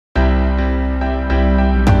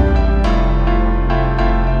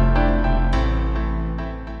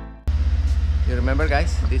Remember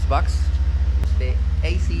guys, this box, the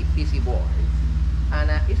AC PC board,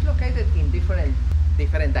 and it's located in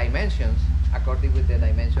different dimensions according with the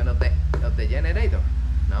dimension of the generator.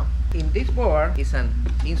 No? In this board is an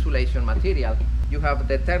insulation material. You have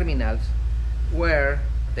the terminals where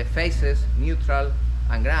the phases, neutral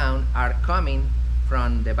and ground, are coming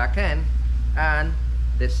from the back end, and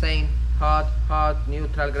the same hot,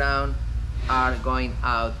 neutral, ground are going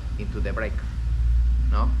out into the breaker.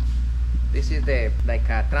 No? This is the like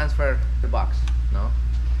a transfer box. No?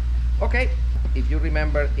 Okay. If you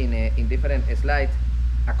remember in different slides,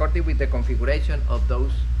 according with the configuration of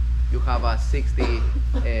those, you have a 60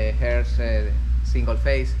 hertz single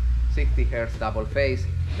phase, 60 hertz double phase,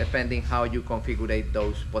 depending how you configure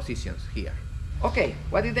those positions here. Okay,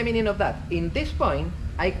 what is the meaning of that? In this point,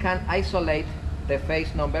 I can isolate the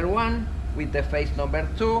phase number 1 with the phase number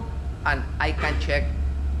 2, and I can check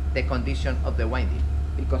the condition of the winding,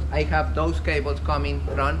 because I have those cables coming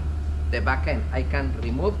from the back end. I can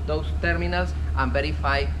remove those terminals and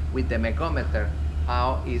verify with the megometer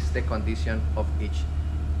how is the condition of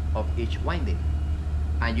each winding.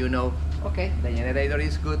 And you know, okay, the generator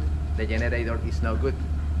is good, the generator is not good.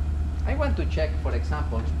 I want to check, for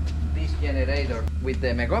example, this generator with the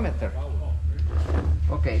megometer.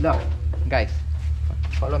 Okay, look, guys,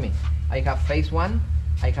 follow me. I have phase 1,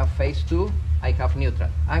 I have phase 2, I have neutral.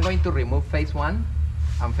 I'm going to remove phase 1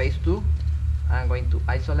 and phase 2. I'm going to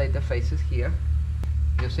isolate the phases here.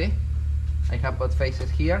 You see? I have both phases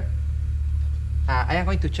here. I am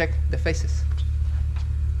going to check the phases.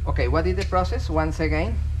 Okay, what is the process? Once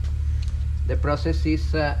again, the process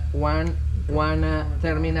is one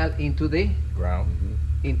terminal into the ground,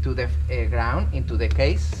 into the ground, into the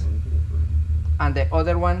case, and the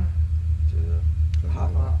other one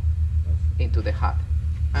into the hot.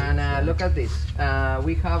 And look at this.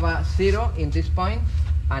 We have a 0 in this point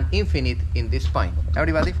and infinite in this point.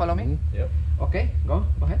 Everybody follow me? Yep. Okay, go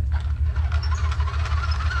ahead.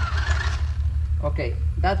 Okay,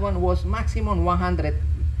 that one was maximum 100.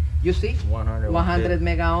 You see? 100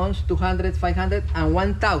 mega ohms, 200, 500, and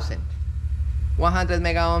 1000. 100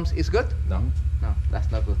 mega ohms is good? No. No, that's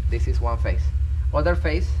not good. This is one phase. Other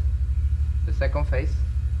phase, the second phase,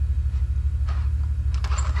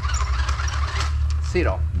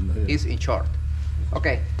 0 is in short.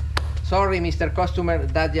 Okay. Sorry, Mr. Customer,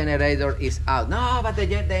 that generator is out. No, but the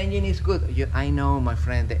engine is good. I know, my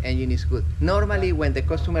friend, the engine is good. Normally, when the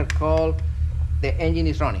customer calls, the engine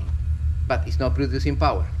is running, but it's not producing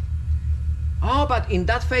power. Oh, but in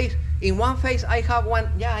that phase, in one phase, I have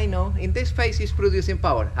one. Yeah, I know. In this phase, it's producing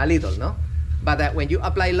power, a little, no? But when you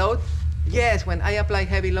apply load, yes, when I apply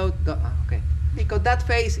heavy load, okay. Because that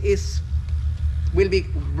phase will be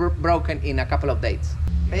broken in a couple of days.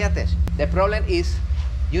 Pay attention. The problem is,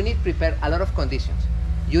 you need prepare a lot of conditions.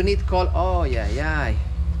 You need call, oh yeah,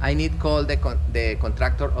 I need call the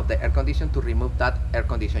contractor of the air condition to remove that air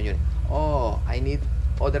condition unit. Oh, I need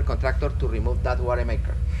other contractor to remove that water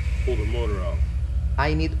maker. Pull the motor out.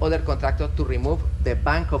 I need other contractor to remove the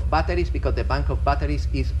bank of batteries, because the bank of batteries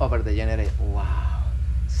is over the generator. Wow,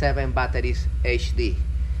 7 batteries HD.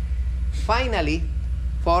 Finally,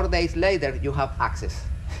 4 days later, you have access.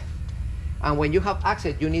 And when you have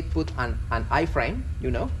access, you need put an I-frame, you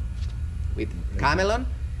know, with camelon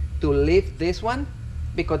to lift this one,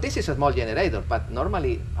 because this is a small generator, but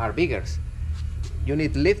normally are bigger. You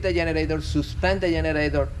need to lift the generator, suspend the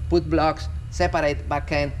generator, put blocks, separate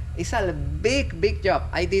back end. It's a big job.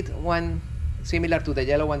 I did one similar to the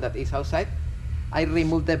yellow one that is outside. I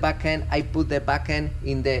removed the back end, I put the back end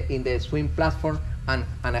in the swing platform, and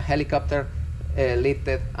a helicopter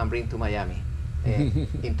lifted and bring to Miami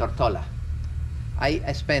in Tortola.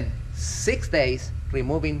 I spent 6 days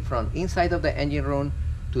removing from inside of the engine room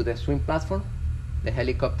to the swing platform, the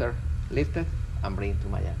helicopter lifted and bring to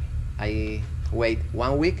Miami. I wait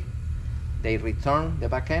 1 week, they return the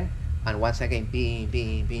back end, and once again, pin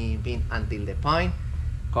until the point,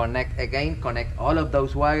 connect all of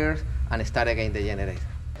those wires, and start again the generator.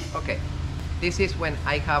 Okay, this is when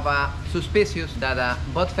I have a suspicious that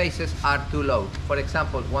both phases are too low. For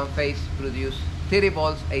example, one phase produce 30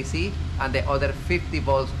 volts AC and the other 50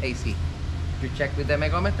 volts AC. You check with the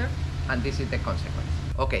megometer, and this is the consequence.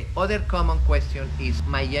 Okay, other common question is,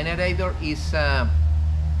 my generator is, I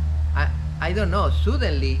don't know,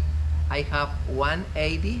 suddenly I have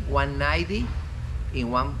 180, 190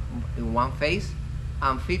 in one phase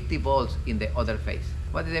and 50 volts in the other phase.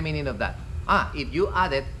 What is the meaning of that? If you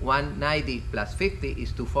added 190 plus 50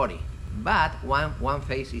 is 240, but one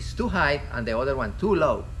phase is too high and the other one too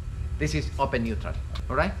low. This is open neutral,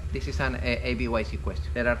 all right? This is an ABYC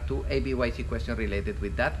question. There are 2 ABYC questions related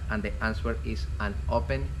with that, and the answer is an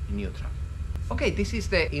open neutral. Okay, this is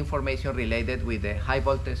the information related with the high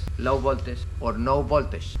voltage, low voltage, or no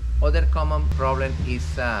voltage. Other common problem is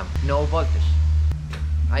no voltage.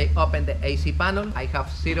 I open the AC panel. I have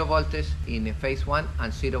 0 voltage in phase 1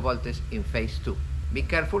 and 0 voltage in phase 2. Be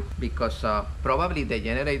careful because probably the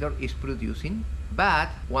generator is producing, but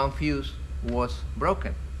one fuse was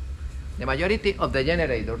broken. The majority of the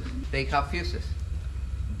generators, they have fuses.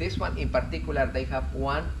 This one in particular, they have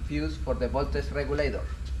one fuse for the voltage regulator.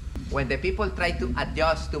 When the people try to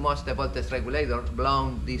adjust too much the voltage regulator,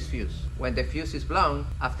 blown this fuse. When the fuse is blown,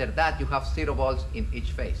 after that you have 0 volts in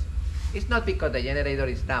each phase. It's not because the generator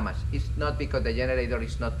is damaged. It's not because the generator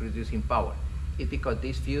is not producing power. It's because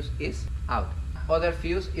this fuse is out. Other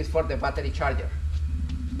fuse is for the battery charger.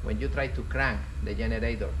 When you try to crank the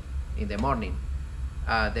generator in the morning,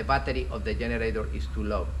 the battery of the generator is too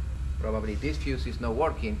low. Probably this fuse is not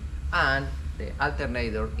working and the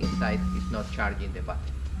alternator inside is not charging the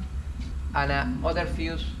battery. And other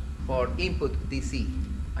fuse for input DC.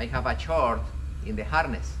 I have a short in the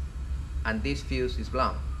harness and this fuse is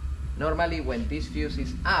blown. Normally when this fuse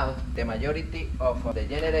is out, the majority of the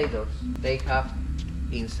generators, they have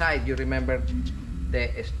inside, you remember the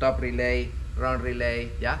stop relay, run relay,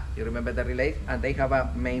 yeah? You remember the relays? And they have a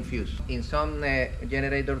main fuse. In some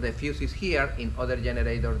generator the fuse is here, in other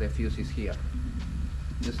generator the fuse is here.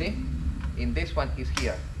 You see? In this one is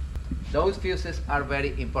here. Those fuses are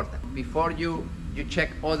very important. Before you check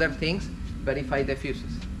other things, verify the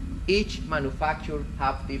fuses. Each manufacturer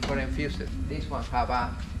have different fuses. This one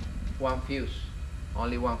have one fuse,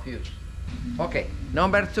 only one fuse. Okay,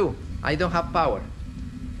 number 2, I don't have power.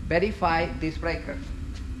 Verify this breaker,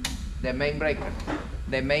 the main breaker,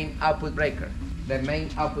 the main output breaker, the main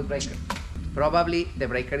output breaker. Probably the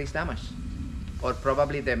breaker is damaged, or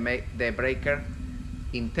probably the breaker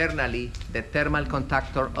internally, the thermal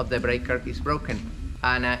contactor of the breaker is broken,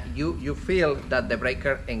 and you feel that the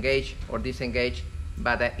breaker engaged or disengaged,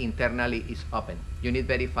 but internally is open. You need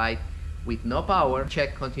verify with no power,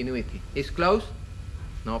 check continuity. It's closed,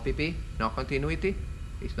 no PP, no continuity,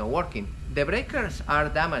 it's not working. The breakers are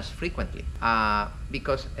damaged frequently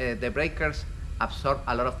because the breakers absorb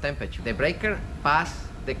a lot of temperature. The breaker pass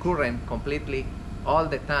the current completely all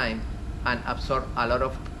the time and absorb a lot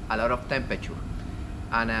of temperature,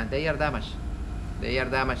 and they are damaged. They are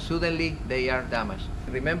damaged suddenly. They are damaged.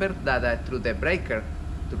 Remember that through that breaker,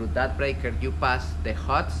 you pass the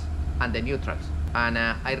hots and the neutrals. And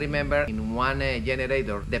I remember in one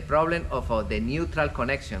generator, the problem of the neutral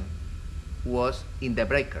connection was in the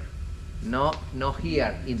breaker, no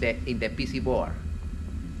here in the PC board.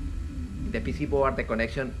 In the PC board, the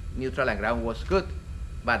connection neutral and ground was good,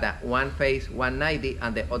 but one phase 190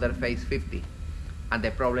 and the other phase 50, and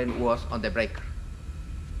the problem was on the breaker.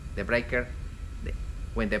 The breaker,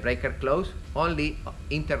 when the breaker closed, only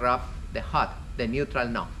interrupt the hot, the neutral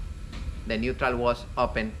no. The neutral was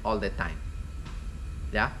open all the time.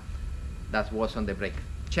 Yeah, that was on the breaker.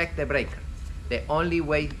 Check the breaker. The only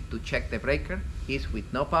way to check the breaker is with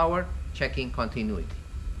no power, checking continuity.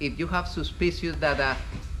 If you have suspicious that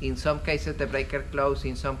in some cases the breaker closed,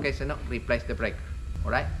 in some cases no, replace the breaker.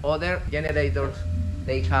 All right. Other generators,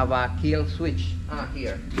 they have a kill switch.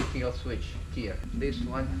 Here, kill switch here. This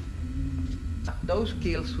one. Those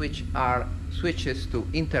kill switch are switches to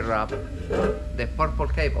interrupt the purple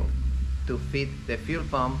cable to feed the fuel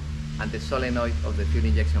pump and the solenoid of the fuel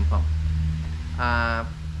injection pump.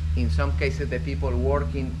 In some cases, the people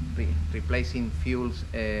working replacing fuels,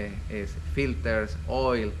 filters,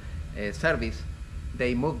 oil, service,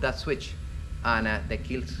 they move that switch, and the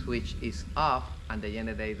kill switch is off, and the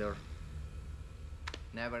generator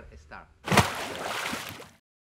never starts.